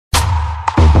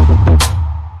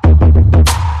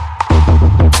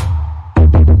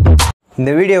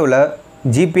இந்த வீடியோவில்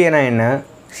GPA என்ன,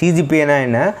 CGPA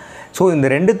என்ன, ஸோ இந்த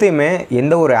ரெண்டுத்தையுமே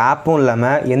எந்த ஒரு ஆப்பும்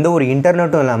இல்லாமல் எந்த ஒரு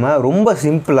இன்டர்நெட்டும் இல்லாமல் ரொம்ப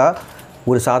சிம்பிளாக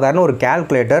ஒரு சாதாரண ஒரு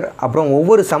கால்குலேட்டர் அப்புறம்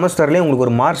ஒவ்வொரு செமஸ்டர்லேயும் உங்களுக்கு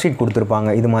ஒரு மார்க் ஷீட்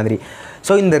கொடுத்துருப்பாங்க இது மாதிரி.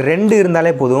 ஸோ இந்த ரெண்டு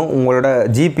இருந்தாலே போதும் உங்களோட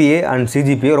GPA அண்ட்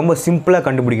CGPA ரொம்ப சிம்பிளாக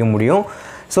கண்டுபிடிக்க முடியும்.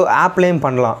 ஸோ ஆப்லேயும்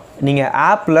பண்ணலாம். நீங்கள்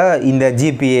ஆப்பில் இந்த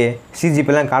GPA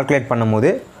CGPAலாம் கால்குலேட்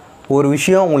பண்ணும்போது ஒரு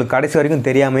விஷயம் உங்களுக்கு கடைசி வரைக்கும்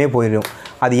தெரியாமையே போயிடும்.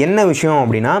 அது என்ன விஷயம்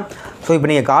அப்படின்னா, ஸோ இப்போ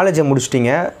நீங்கள் காலேஜை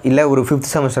முடிச்சிட்டிங்க, இல்லை ஒரு 5th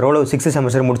செமஸ்டரோ இல்லை 6th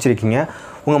செமஸ்டர் முடிச்சிருக்கீங்க.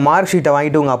 உங்கள் மார்க் ஷீட்டை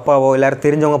வாங்கிட்டு உங்கள் அப்பாவோ எல்லோரும்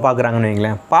தெரிஞ்சவங்க பார்க்குறாங்கன்னு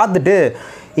வைங்களேன். பார்த்துட்டு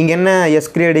இங்கே என்ன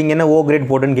எஸ் கிரேட் இங்கே என்ன ஓ கிரேட்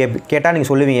போட்டுன்னு கேட்டால்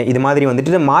நீங்கள் சொல்லுவீங்க. இது மாதிரி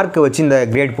வந்துட்டு மார்க்கை வச்சு இந்த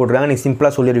கிரேட் போட்டுருக்காங்க, நீங்கள்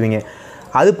சிம்பிளாக சொல்லிடுவீங்க.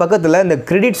 அது பக்கத்தில் இந்த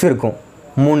கிரெடிட்ஸ் இருக்கும்.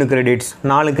 3 கிரெடிட்ஸ்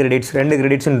 4 கிரெடிட்ஸ் 2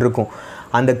 கிரெடிட்ஸ்ன்னு இருக்கும்.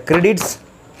 அந்த கிரெடிட்ஸ்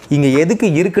இங்கே எதுக்கு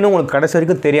இருக்குன்னு உங்களுக்கு கடைசி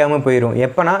வரைக்கும் தெரியாமல் போயிடும்.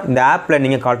 எப்போனா இந்த ஆப்பில்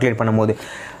நீங்கள் கால்குலேட் பண்ணும்போது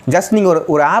ஜஸ்ட் நீங்கள்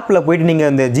ஒரு ஆப்பில் போய்ட்டு நீங்கள்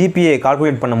இந்த GPA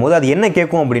கால்குலேட் பண்ணும்போது அது என்ன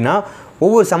கேட்கும் அப்படின்னா,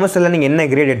 ஒவ்வொரு செமஸ்டரில் நீங்கள் என்ன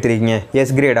கிரேட் எடுத்துருக்கீங்க,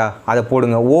 எஸ் கிரேடா அதை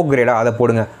போடுங்க, ஓ கிரேடா அதை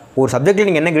போடுங்க. ஒரு சப்ஜெக்ட்டில்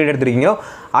நீங்கள் என்ன கிரேட் எடுத்துருக்கீங்களோ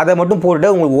அதை மட்டும்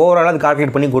போட்டுட்டு உங்களுக்கு ஓவராலாக அது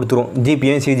கால்குலேட் பண்ணி கொடுத்துரும்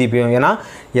GPA CGPA. ஏன்னா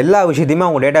எல்லா விஷயத்தையுமே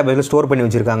அவங்க டேட்டா பேஸில் ஸ்டோர் பண்ணி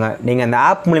வச்சுருக்காங்க. நீங்கள் அந்த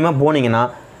ஆப் மூலிமா போனீங்கன்னா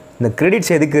இந்த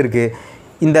கிரெடிட்ஸ் எதுக்கு இருக்குது,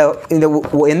 இந்த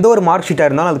எந்த ஒரு மார்க் ஷீட்டாக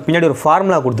இருந்தாலும் அதுக்கு பின்னாடி ஒரு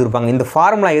ஃபார்முலா கொடுத்துருப்பாங்க. இந்த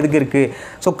ஃபார்முலா எதுக்கு இருக்குது,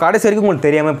 ஸோ கடைசி வரைக்கும் உங்களுக்கு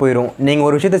தெரியாமல் போயிடும். நீங்கள்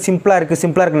ஒரு விஷயத்தை சிம்பிளாக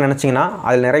இருக்குன்னு நினச்சிங்கன்னா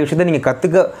அதில் நிறைய விஷயத்தை நீங்கள்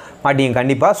கற்றுக்க மாட்டீங்க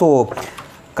கண்டிப்பாக. ஸோ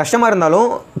கஷ்டமாக இருந்தாலும்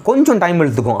கொஞ்சம் டைம்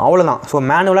எடுத்துக்கும், அவ்வளோதான். ஸோ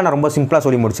மேனுவலாக நான் ரொம்ப சிம்பிளாக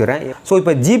சொல்லி முடிச்சிடுறேன். ஸோ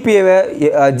இப்போ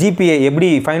GPA எப்படி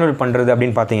ஃபைண்ட் அவுட் பண்ணுறது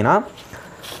அப்படின்னு பார்த்தீங்கன்னா,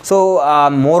 ஸோ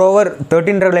மோரோவர்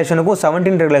 13 ரெகுலேஷனுக்கும்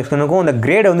 17 ரெகுலேஷனுக்கும் அந்த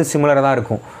கிரேடு வந்து சிமிலராக தான்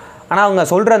இருக்கும். ஆனால் அவங்க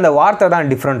சொல்கிற அந்த வார்த்தை தான்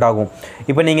டிஃப்ரெண்ட் ஆகும்.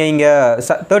 இப்போ நீங்கள் இங்கே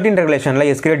 13 ரெகுலேஷனில்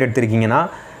எஸ் கிரேட் எடுத்திருக்கீங்கன்னா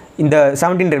இந்த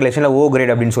 17 ரெகுலேஷனில் ஓ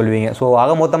கிரேட் அப்படின்னு சொல்லுவீங்க. ஸோ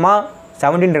ஆக மொத்தமாக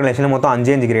 17 ரெகுலேஷனில் மொத்தம்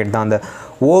 5 கிரேட் தான். அந்த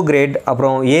ஓ கிரேட்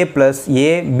அப்புறம்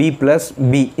A+A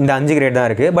B+B இந்த 5 கிரேட் தான்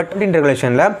இருக்குது. But 17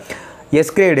 ரெகுலேஷனில்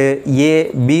S grade A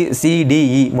B C D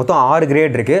E மொத்தம் 6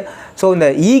 கிரேட் இருக்குது. ஸோ இந்த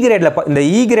இ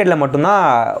கிரேடில் மட்டும்தான்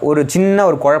ஒரு சின்ன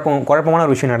ஒரு குழப்பமான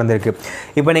ஒரு விஷயம் நடந்திருக்கு.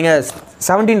 இப்போ நீங்கள்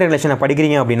 17 ரெகுலேஷனை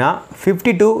படிக்கிறீங்க அப்படின்னா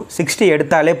 50 to 60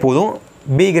 எடுத்தாலே போதும்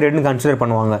பி கிரேட்னு கன்சிடர்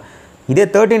பண்ணுவாங்க. இதே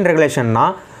 13 ரெகுலேஷன்னா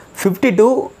 50 to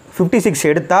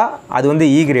 56 எடுத்தால் அது வந்து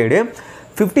இ கிரேடு,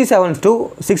 57 to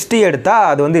 60 எடுத்தால்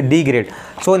அது வந்து டி கிரேட்.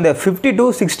 ஸோ இந்த 50 to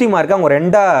 60 மார்க்கை அவங்க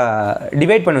ரெண்டாக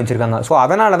டிவைட் பண்ணி வச்சுருக்காங்க. ஸோ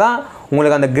அதனால தான்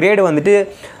உங்களுக்கு அந்த கிரேடு வந்துட்டு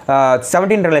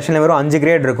 17 ரெகுலேஷனில் வெறும் 5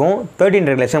 கிரேட் இருக்கும், 13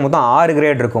 ரெகுலேஷன் மொத்தம் 6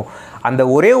 கிரேட் இருக்கும். அந்த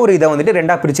ஒரே ஒரு இதை வந்துட்டு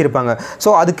ரெண்டாக பிரிச்சிருப்பாங்க. ஸோ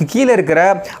அதுக்கு கீழே இருக்கிற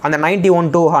அந்த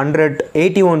 91 to 100,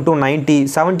 81 to 90,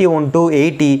 71 to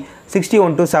 80,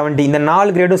 61 to 70 இந்த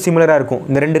 4 கிரேடும் சிமிலராக இருக்கும்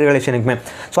இந்த 2 ரெகுலேஷனுக்குமே.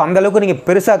 ஸோ அந்தளவுக்கு நீங்கள்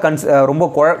பெருசாக ரொம்ப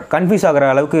கன்ஃபியூஸ் ஆகிற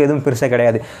அளவுக்கு எதுவும் பெருசாக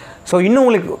கிடையாது. ஸோ இன்னும்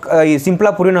உங்களுக்கு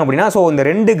சிம்பிளாக புரியணும் அப்படின்னா, ஸோ இந்த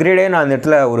 2 கிரேடே நான் அந்த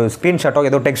இடத்துல ஒரு ஸ்க்ரீன்ஷாட்டோ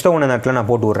ஏதோ டெக்ஸ்ட்டோ ஒன்று அந்த இடத்துல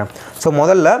நான் போட்டு விட்றேன். ஸோ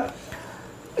முதல்ல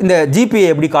இந்த GPA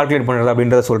எப்படி கால்குலேட் பண்ணுறது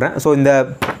அப்படின்றத சொல்கிறேன். ஸோ இந்த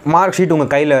மார்க் ஷீட்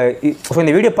உங்கள் கையில், ஸோ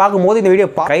இந்த வீடியோ பார்க்கும்போது இந்த வீடியோ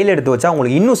கையில் எடுத்து வச்சா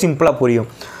உங்களுக்கு இன்னும் சிம்பிளாக புரியும்.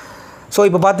 ஸோ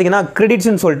இப்போ பார்த்தீங்கன்னா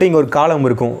கிரெடிட்ஸ்னு சொல்லிட்டு இங்கே ஒரு காலம்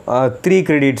இருக்கும். 3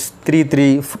 கிரெடிட்ஸ் 3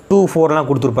 2 4லாம்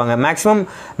கொடுத்துருப்பாங்க. மேக்ஸிமம்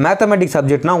மேத்தமெட்டிக்ஸ்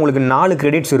சப்ஜெக்ட்னா உங்களுக்கு 4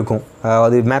 கிரெடிட்ஸ் இருக்கும்.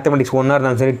 அது மேத்தமெட்டிக்ஸ் 1ஆக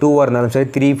இருந்தாலும் சரி, 2ஆக இருந்தாலும் சரி,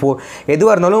 3 4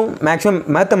 எதுவாக இருந்தாலும் மேக்ஸிமம்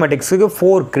மேத்தமெட்டிக்ஸுக்கு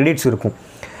 4 கிரெடிட்ஸ் இருக்கும்.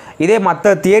 இதே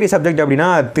மற்ற தியரி சப்ஜெக்ட் அப்படின்னா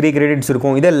 3 கிரெடிட்ஸ்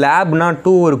இருக்கும். இதே லேப்னா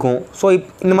 2 இருக்கும். ஸோ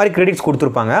இந்த மாதிரி கிரெடிட்ஸ்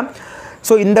கொடுத்துருப்பாங்க.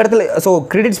 ஸோ இந்த இடத்துல ஸோ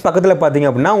கிரெடிட்ஸ் பக்கத்தில் பார்த்தீங்க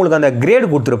அப்படின்னா உங்களுக்கு அந்த கிரேடு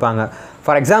கொடுத்துருப்பாங்க.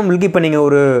 ஃபார் எக்ஸாம்பிளுக்கு இப்போ நீங்கள்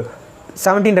ஒரு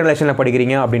 17 ரெகுலேஷனில்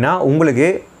படிக்கிறீங்க அப்படின்னா உங்களுக்கு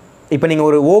இப்போ நீங்கள்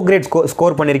ஒரு ஓ கிரேட்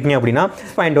ஸ்கோர் பண்ணியிருக்கீங்க அப்படின்னா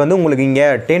பாயிண்ட் வந்து உங்களுக்கு இங்கே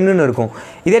 10ன்னு இருக்கும்.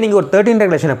 இதே நீங்கள் ஒரு 13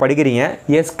 ரெகுலேஷனை படிக்கிறீங்க,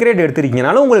 எஸ் கிரேட்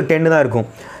எடுத்துருக்கீங்கனாலும் உங்களுக்கு 10 தான் இருக்கும்.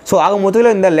 ஸோ ஆக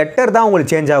மொத்தத்தில் இந்த லெட்டர் தான்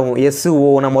உங்களுக்கு சேஞ்ச் ஆகும். எஸ்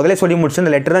ஓ நான் முதலே சொல்லி முடிச்சு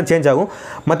இந்த லெட்டர் தான் சேஞ்ச் ஆகும்.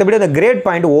 மற்றபடி அந்த கிரேட்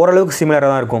பாயிண்ட் ஓரளவுக்கு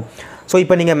சிமிலராக தான் இருக்கும். ஸோ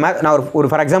இப்போ நீங்கள் நான் ஒரு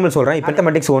ஃபார் எக்ஸாம்பிள் சொல்கிறேன். இப்போ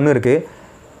மேத்தமெட்டிக்ஸ் 1 இருக்குது,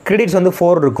 கிரெடிட்ஸ் வந்து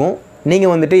 4 இருக்கும்.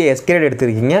 நீங்கள் வந்துட்டு எஸ் கிரேட்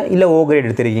எடுத்துருக்கீங்க இல்லை ஓ கிரேட்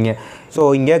எடுத்துருக்கீங்க. ஸோ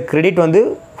இங்கே கிரெடிட் வந்து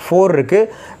 4 இருக்குது,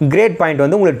 கிரேட் பாயிண்ட்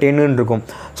வந்து உங்களுக்கு 10ன்னு இருக்கும்.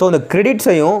 ஸோ இந்த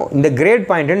கிரெடிட்ஸையும் இந்த கிரேட்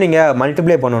பாயிண்ட்டையும் நீங்கள்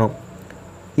மல்டிப்ளை பண்ணணும்.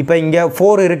 இப்போ இங்கே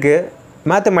 4 இருக்குது,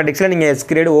 மேத்தமெட்டிக்ஸில் நீங்கள் எஸ்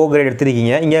கிரேடு ஓ கிரேட்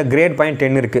எடுத்துருக்கீங்க, இங்கே கிரேட் பாயிண்ட்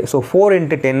 10 இருக்குது. ஸோ 4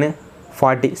 × 10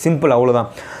 40 சிம்பிள், அவ்வளோதான்.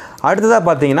 அடுத்ததாக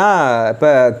பார்த்தீங்கன்னா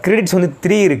இப்போ கிரெடிட்ஸ் வந்து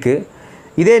 3 இருக்குது.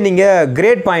 இதே நீங்கள்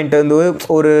கிரேட் பாயிண்ட் வந்து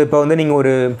இப்போ வந்து நீங்கள்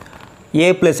ஒரு A+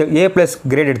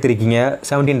 கிரேட் எடுத்திருக்கீங்க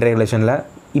 17 ரெகுலேஷனில்.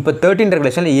 இப்போ 13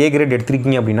 ரெகுலேஷனில் ஏ கிரேட்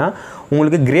எடுத்திருக்கீங்க அப்படின்னா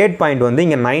உங்களுக்கு கிரேட் பாயிண்ட் வந்து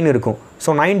இங்கே 9 இருக்கும். ஸோ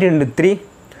 9 × 3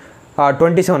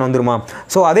 27 வந்துருமா.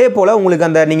 ஸோ அதே போல் உங்களுக்கு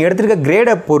அந்த நீங்கள் எடுத்திருக்க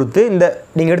கிரேடை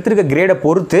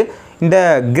பொறுத்து இந்த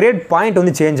கிரேட் பாயிண்ட்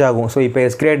வந்து சேஞ்ச் ஆகும். ஸோ இப்போ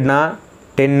எஸ் கிரேட்னா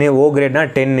 10, ஓ கிரேட்னா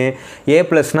 10,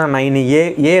 A+னா 9,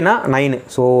 ஏனா 9.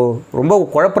 ஸோ ரொம்ப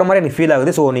குழப்புற மாதிரி எனக்கு ஃபீல்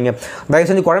ஆகுது. ஸோ நீங்கள் தயவு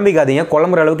செஞ்சு குழம்பிக்காதீங்க.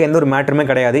 குழம்புற அளவுக்கு எந்த ஒரு மேட்டருமே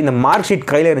கிடையாது. இந்த மார்க் ஷீட்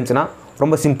கையில் இருந்துச்சுன்னா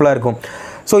ரொம்ப சிம்பிளாக இருக்கும்.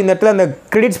 ஸோ இந்த இடத்துல அந்த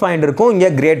கிரெடிட்ஸ் பாயிண்ட் இருக்கும், இங்கே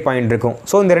கிரேட் பாயிண்ட் இருக்கும்.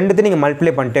 ஸோ இந்த ரெண்டுத்தையும் நீங்கள்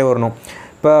மல்டிப்ளை பண்ணிட்டே வரணும்.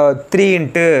 இப்போ 3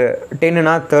 ×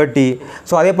 10னா 30.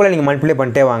 ஸோ அதே போல் நீங்கள் மல்டிப்ளை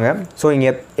பண்ணிட்டே வாங்க. ஸோ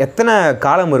இங்கே எத்தனை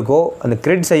காலம் இருக்கோ அந்த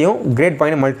கிரெடிட்ஸையும் கிரேட்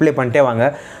பாயிண்ட் மல்டிப்ளை பண்ணிட்டே வாங்க.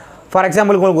 ஃபார்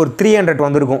எக்ஸாம்பிள் உங்களுக்கு ஒரு 300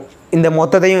 வந்திருக்கும். இந்த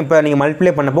மொத்தத்தையும் இப்போ நீங்கள்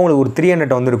மல்டிப்ளை பண்ணப்போ உங்களுக்கு ஒரு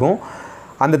 300 வந்திருக்கும்.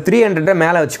 அந்த 300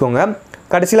 மேலே வச்சுக்கோங்க.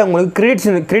 கடைசியில் உங்களுக்கு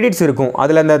கிரெடிட்ஸ் இருக்கும்.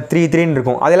 அதில் அந்த 3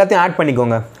 இருக்கும். அது எல்லாத்தையும் ஆட்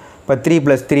பண்ணிக்கோங்க. இப்போ 3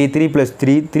 + 3, 3 +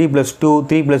 3, 3 + 2,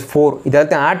 3 + 4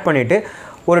 இதெல்லாத்தையும் ஆட் பண்ணிவிட்டு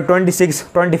ஒரு 26,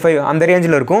 25 அந்த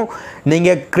ரேஞ்சில் இருக்கும்.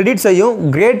 நீங்கள் கிரெடிட்ஸையும்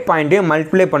கிரேட் பாயிண்ட்டையும்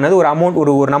மல்டிப்ளை பண்ணது ஒரு அமௌண்ட்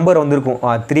ஒரு நம்பர் வந்திருக்கும்.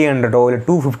 300 இல்லை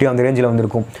 250 அந்த ரேஞ்சில்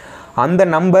வந்திருக்கும். அந்த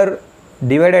நம்பர்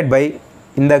டிவைடட் பை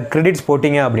இந்த கிரெடிட்ஸ்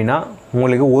போட்டிங்க அப்படின்னா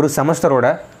உங்களுக்கு ஒரு செமஸ்டரோட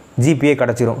GPA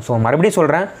கிடச்சிரும். ஸோ மறுபடியும்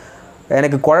சொல்கிறேன்,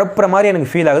 எனக்கு குழப்புற மாதிரி எனக்கு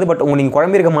ஃபீல் ஆகுது. பட் நீங்கள்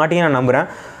குழம்பிருக்க மாட்டீங்கன்னு நான் நம்புகிறேன்.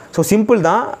 ஸோ சிம்பிள்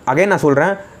தான். அகைன் நான்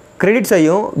சொல்கிறேன்,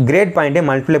 கிரெடிட்ஸையும் கிரேட் பாயிண்ட்டையும்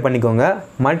மல்டிப்ளை பண்ணிக்கோங்க.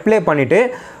 மல்டிப்ளை பண்ணிவிட்டு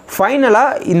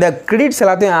ஃபைனலாக இந்த கிரெடிட்ஸ்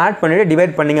எல்லாத்தையும் ஆட் பண்ணிவிட்டு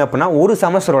டிவைட் பண்ணிங்க அப்படின்னா ஒரு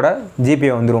செமஸ்டரோட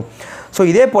GPA வந்துடும். ஸோ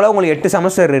இதே போல் உங்களுக்கு 8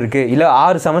 செமஸ்டர் இருக்குது, இல்லை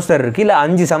 6 செமஸ்டர் இருக்குது, இல்லை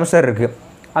 5 செமஸ்டர் இருக்குது.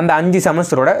 அந்த 5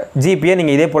 செமஸ்டரோட GPA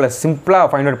நீங்கள் இதே போல் சிம்பிளாக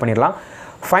ஃபைண்ட் அவுட் பண்ணிடலாம்.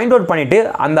 ஃபைண்ட் அவுட் பண்ணிவிட்டு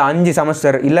அந்த 5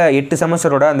 செமஸ்டர் இல்லை 8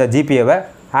 செமஸ்டரோட அந்த GPAவை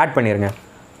ஆட் பண்ணிடுங்க.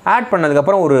 ஆட்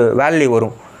பண்ணதுக்கப்புறம் ஒரு வேல்யூ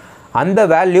வரும். அந்த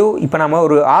வேல்யூ இப்போ நம்ம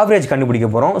ஒரு ஆவரேஜ் கண்டுபிடிக்க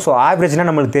போகிறோம். ஸோ ஆவரேஜ்னால்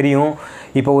நம்மளுக்கு தெரியும்.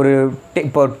 இப்போ ஒரு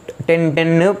இப்போ 10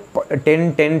 10 10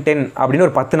 10 10 அப்படின்னு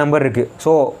ஒரு 10 நம்பர் இருக்குது.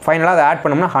 ஸோ ஃபைனலாக அதை ஆட்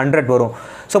பண்ணோம்னா 100 வரும்.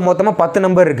 ஸோ மொத்தமாக 10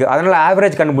 நம்பர் இருக்குது. அதனால்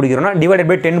ஆவரேஜ் கண்டுபிடிக்கிறோன்னா டிவைடட்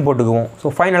பை 10 போட்டுக்குவோம். ஸோ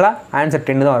ஃபைனலாக ஆன்சர்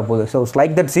 10 தான் வரப்போகுது. ஸோ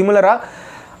லைக் தட் சிமிலராக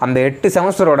அந்த 8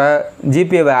 செமஸ்டரோட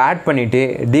GPAவை ஆட் பண்ணிவிட்டு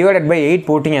டிவைடட் பை 8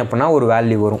 போட்டிங்க அப்படின்னா ஒரு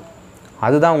வேல்யூ வரும்.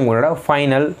 அதுதான் உங்களோட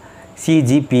ஃபைனல்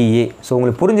CGPA. ஸோ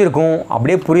உங்களுக்கு புரிஞ்சிருக்கும்.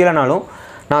 அப்படியே புரியலைனாலும்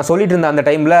நான் சொல்லிட்டு இருந்த அந்த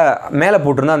டைமில் மேலே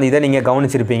போட்டிருந்தா அந்த இதை நீங்கள்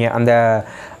கவனிச்சிருப்பீங்க.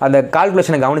 அந்த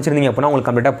கால்குலேஷனை கவனிச்சிருந்தீங்க அப்படின்னா உங்களுக்கு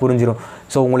கம்ப்ளீட்டாக புரிஞ்சிடும்.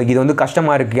 ஸோ உங்களுக்கு இது வந்து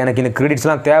கஷ்டமாக இருக்குது, எனக்கு இந்த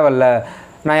கிரெடிட்ஸ்லாம் தேவையில்ல,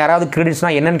 நான் யாராவது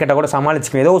கிரெடிட்ஸ்னால் என்னென்னு கேட்டால் கூட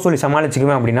சமாளிச்சுக்குவேன், ஏதோ சொல்லி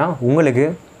சமாளிச்சுக்குவேன் அப்படின்னா உங்களுக்கு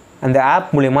அந்த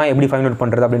ஆப் மூலிமா எப்படி ஃபைண்ட் அவுட்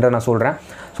பண்ணுறது அப்படின்றத நான் சொல்கிறேன்.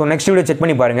 ஸோ நெக்ஸ்ட் வீடியோ செக்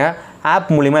பண்ணி பாருங்கள்,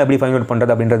 ஆப் மூலிமா எப்படி ஃபைண்ட் அவுட்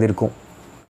பண்ணுறது அப்படின்றது இருக்கும்.